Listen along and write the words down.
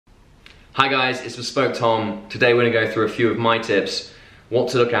Hi guys, it's Bespoke Tom. Today we're going to go through a few of my tips what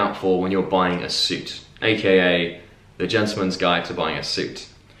to look out for when you're buying a suit, aka the gentleman's guide to buying a suit.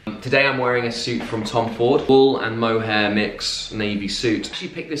 Today I'm wearing a suit from Tom Ford, wool and mohair mix navy suit. I actually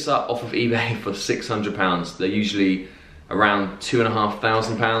picked this up off of eBay for £600. They're usually around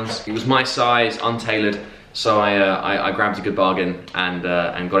 £2,500. It was my size, untailored, so I grabbed a good bargain and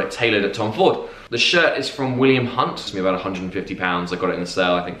got it tailored at Tom Ford. The shirt is from William Hunt. It's me about £150. I got it in the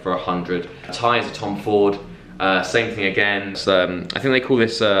sale, I think, for £100. The tie is a Tom Ford. Same thing again. So, I think they call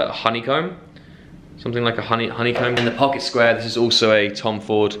this Honeycomb. Something like a honeycomb. In the pocket square, this is also a Tom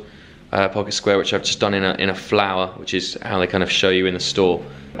Ford pocket square, which I've just done in a flower, which is how they kind of show you in the store.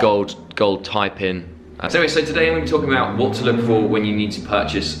 Gold tie pin. So today I'm going to be talking about what to look for when you need to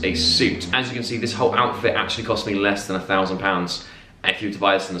purchase a suit. As you can see, this whole outfit actually cost me less than £1,000. If you were to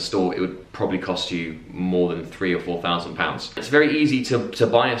buy this in the store, it would probably cost you more than £3,000 or £4,000. It's very easy to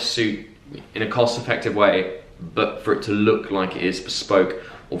buy a suit in a cost-effective way, but for it to look like it is bespoke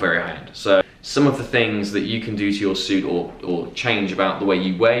or very high-end. So some of the things that you can do to your suit or change about the way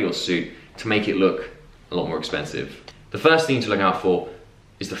you wear your suit to make it look a lot more expensive. The first thing to look out for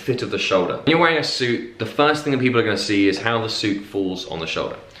is the fit of the shoulder. When you're wearing a suit, the first thing that people are going to see is how the suit falls on the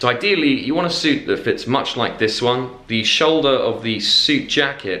shoulder. So ideally, you want a suit that fits much like this one. The shoulder of the suit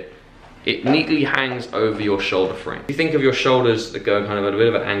jacket, it neatly hangs over your shoulder frame. If you think of your shoulders that go kind of at a bit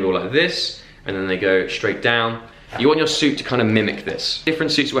of an angle like this, and then they go straight down, you want your suit to kind of mimic this.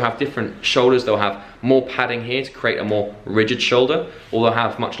 Different suits will have different shoulders. They'll have more padding here to create a more rigid shoulder, or they'll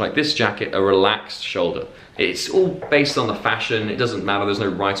have, much like this jacket, a relaxed shoulder. It's all based on the fashion. It doesn't matter, there's no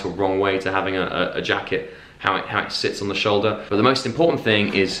right or wrong way to having a jacket, how it sits on the shoulder. But the most important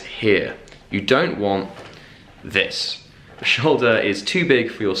thing is here. You don't want this. The shoulder is too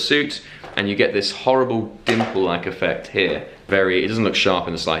big for your suit, and you get this horrible dimple-like effect here. It doesn't look sharp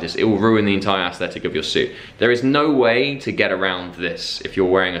in the slightest. It will ruin the entire aesthetic of your suit. There is no way to get around this if you're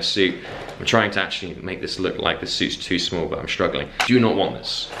wearing a suit. I'm trying to actually make this look like the suit's too small, but I'm struggling. Do not want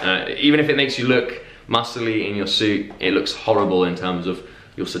this. Even if it makes you look muscly in your suit, it looks horrible in terms of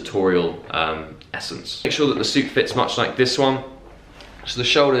your sartorial essence. Make sure that the suit fits much like this one. So the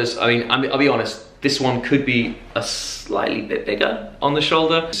shoulders, I'll be honest, this one could be a slightly bit bigger on the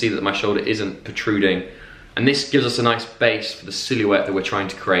shoulder. See that my shoulder isn't protruding. And this gives us a nice base for the silhouette that we're trying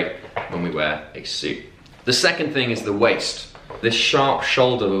to create when we wear a suit. The second thing is the waist. This sharp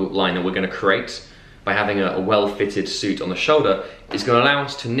shoulder line that we're going to create by having a well-fitted suit on the shoulder is going to allow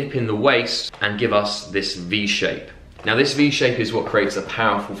us to nip in the waist and give us this V shape. Now this V shape is what creates a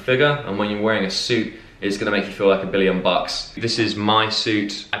powerful figure, and when you're wearing a suit, it's going to make you feel like $1 billion. This is my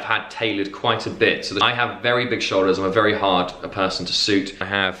suit. I've had tailored quite a bit. So I have very big shoulders. I'm a very hard person to suit. I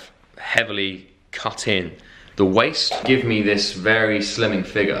have heavily cut in the waist, give me this very slimming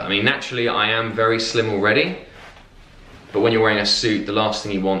figure. I mean, naturally I am very slim already, but when you're wearing a suit, the last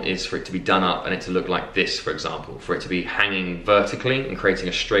thing you want is for it to be done up and it to look like this, for example, for it to be hanging vertically and creating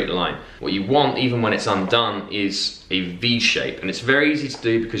a straight line. What you want, even when it's undone, is a V shape, and it's very easy to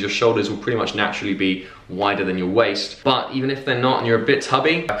do because your shoulders will pretty much naturally be wider than your waist. But even if they're not and you're a bit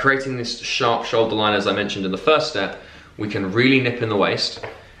tubby, by creating this sharp shoulder line, as I mentioned in the first step, we can really nip in the waist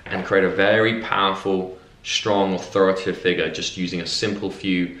and create a very powerful, strong, authoritative figure just using a simple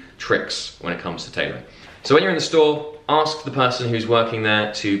few tricks when it comes to tailoring. So when you're in the store, ask the person who's working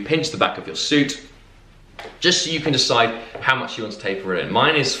there to pinch the back of your suit, just so you can decide how much you want to taper it in.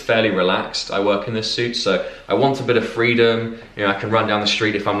 Mine is fairly relaxed. I work in this suit, so I want a bit of freedom. You know, I can run down the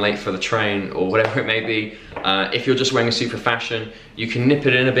street if I'm late for the train or whatever it may be. If you're just wearing a suit for fashion, you can nip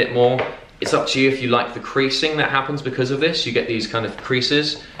it in a bit more. It's up to you if you like the creasing that happens because of this. You get these kind of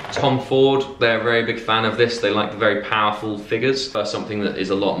creases. Tom Ford, they're a very big fan of this. They like the very powerful figures. Something that is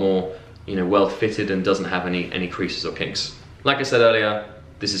a lot more, well fitted and doesn't have any creases or kinks. Like I said earlier,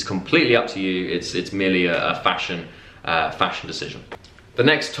 this is completely up to you. It's merely a fashion decision. The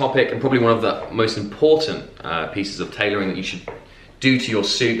next topic, and probably one of the most important pieces of tailoring that you should do to your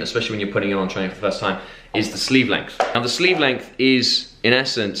suit, especially when you're putting it on training for the first time, is the sleeve length. Now the sleeve length is, in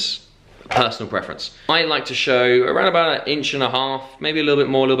essence, personal preference. I like to show around about 1.5 inches, maybe a little bit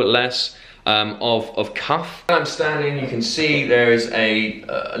more, a little bit less, of cuff. When I'm standing, you can see there is a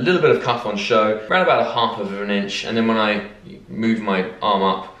little bit of cuff on show, around about 1/2 inch, and then when I move my arm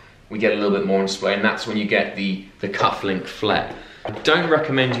up, we get a little bit more on display, and that's when you get the cuff link flare. I don't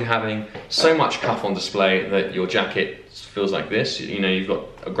recommend you having so much cuff on display that your jacket feels like this. You've got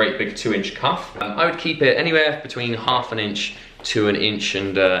a great big 2-inch cuff. I would keep it anywhere between 1/2 inch to 1 inch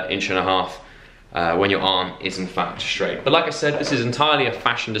and 1.5 inches when your arm is in fact straight. But like I said, this is entirely a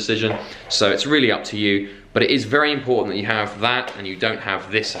fashion decision, so it's really up to you But it is very important that you have that and you don't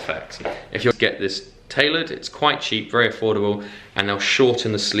have this effect. If you get this tailored, it's quite cheap, very affordable, and they'll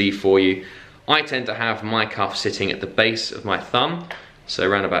shorten the sleeve for you. I tend to have my cuff sitting at the base of my thumb, so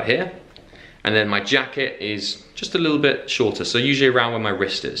around about here. And then my jacket is just a little bit shorter, so usually around where my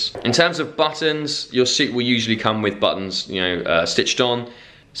wrist is. In terms of buttons, your suit will usually come with buttons, stitched on.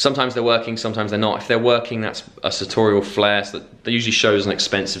 Sometimes they're working, sometimes they're not. If they're working, that's a sartorial flare, so that usually shows an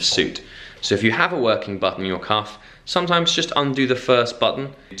expensive suit. So if you have a working button in your cuff, sometimes just undo the first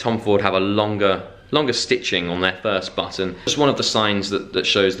button. Tom Ford have a longer stitching on their first button. Just one of the signs that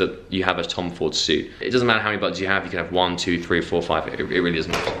shows that you have a Tom Ford suit. It doesn't matter how many buttons you can have 1, 2, 3, 4, 5, it really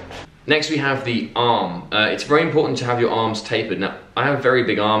doesn't matter. Next we have the arm. It's very important to have your arms tapered. Now, I have very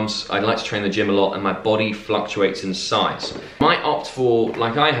big arms, I like to train the gym a lot, and my body fluctuates in size. I might opt for,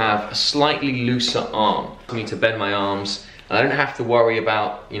 like I have, a slightly looser arm. I need to bend my arms, and I don't have to worry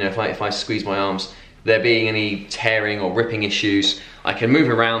about, if I squeeze my arms, there being any tearing or ripping issues. I can move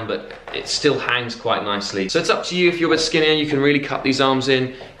around, but it still hangs quite nicely. So it's up to you. If you're a bit skinnier, you can really cut these arms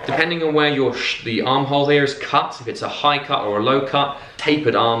in. Depending on where the armhole here is cut, if it's a high cut or a low cut,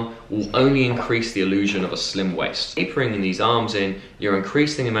 tapered arm will only increase the illusion of a slim waist. Tapering these arms in, you're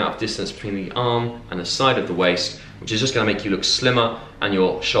increasing the amount of distance between the arm and the side of the waist, which is just gonna make you look slimmer and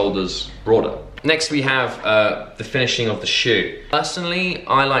your shoulders broader. Next we have the finishing of the shoe. Personally,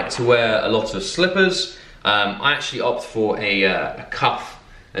 I like to wear a lot of slippers. I actually opt for a cuff,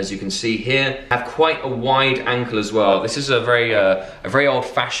 as you can see here. I have quite a wide ankle as well. This is a very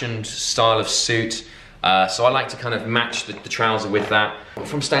old-fashioned style of suit, so I like to kind of match the trouser with that.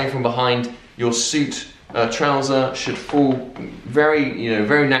 From standing from behind, your suit trouser should fall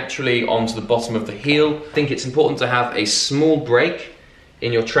very naturally onto the bottom of the heel. I think it's important to have a small break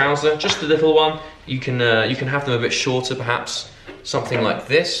in your trouser, just a little one. You can have them a bit shorter, perhaps something like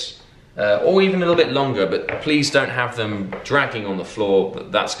this. Or even a little bit longer, but please don't have them dragging on the floor.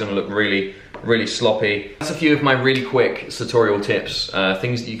 That's going to look really sloppy. That's a few of my really quick sartorial tips,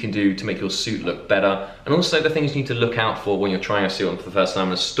 things that you can do to make your suit look better, and also the things you need to look out for when you're trying a suit on for the first time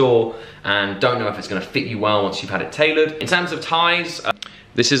in a store and don't know if it's going to fit you well once you've had it tailored. In terms of ties,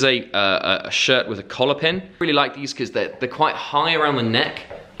 this is a shirt with a collar pin. I really like these because they're quite high around the neck.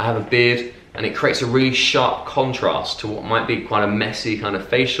 I have a beard, and it creates a really sharp contrast to what might be quite a messy kind of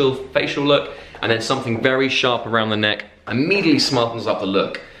facial look, and then something very sharp around the neck immediately smartens up the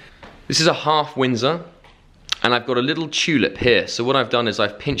look. This is a half Windsor, and I've got a little tulip here. So what I've done is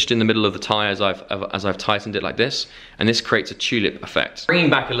I've pinched in the middle of the tie as I've tightened it like this, and this creates a tulip effect, bringing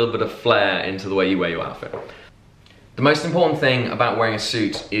back a little bit of flair into the way you wear your outfit. The most important thing about wearing a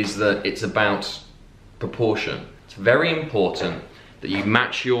suit is that it's about proportion. It's very important that you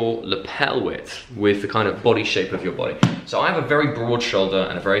match your lapel width with the kind of body shape of your body. So I have a very broad shoulder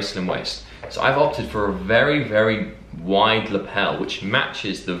and a very slim waist. So I've opted for a very wide lapel which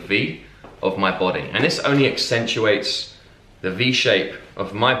matches the V of my body. And this only accentuates the V shape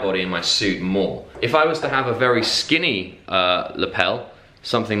of my body and my suit more. If I was to have a very skinny lapel,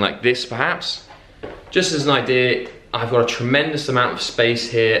 something like this perhaps, just as an idea, I've got a tremendous amount of space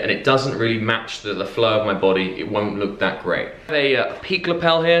here and it doesn't really match the flow of my body. It won't look that great. I have a peak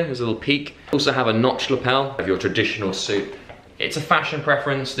lapel here, there's a little peak. I also have a notch lapel of your traditional suit. It's a fashion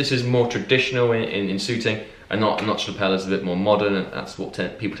preference. This is more traditional in suiting. A notch lapel is a bit more modern, and that's what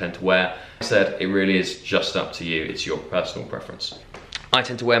people tend to wear. Like I said, it really is just up to you. It's your personal preference. I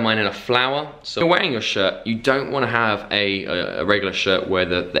tend to wear mine in a flower. So when you're wearing your shirt, you don't want to have a regular shirt where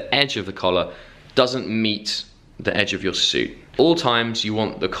the edge of the collar doesn't meet the edge of your suit. All times you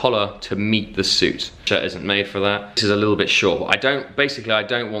want the collar to meet the suit. The shirt isn't made for that. This is a little bit short. I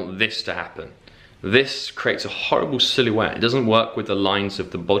don't want this to happen. This creates a horrible silhouette. It doesn't work with the lines of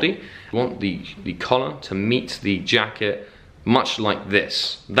the body. You want the collar to meet the jacket much like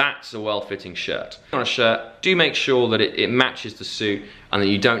this. That's a well-fitting shirt. On a shirt, do make sure that it matches the suit and that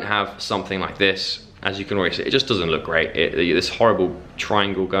you don't have something like this. As you can already see, it just doesn't look great. This horrible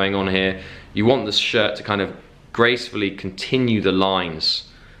triangle going on here. You want this shirt to kind of gracefully continue the lines,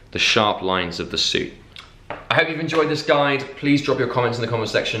 the sharp lines of the suit. I hope you've enjoyed this guide. Please drop your comments in the comment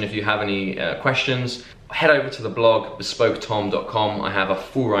section if you have any questions. Head over to the blog, bespoketom.com. I have a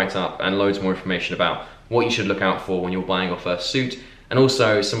full write-up and loads more information about what you should look out for when you're buying your first suit, and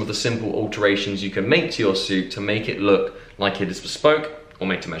also some of the simple alterations you can make to your suit to make it look like it is bespoke or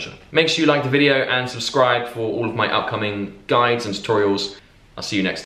made to measure. Make sure you like the video and subscribe for all of my upcoming guides and tutorials. I'll see you next time.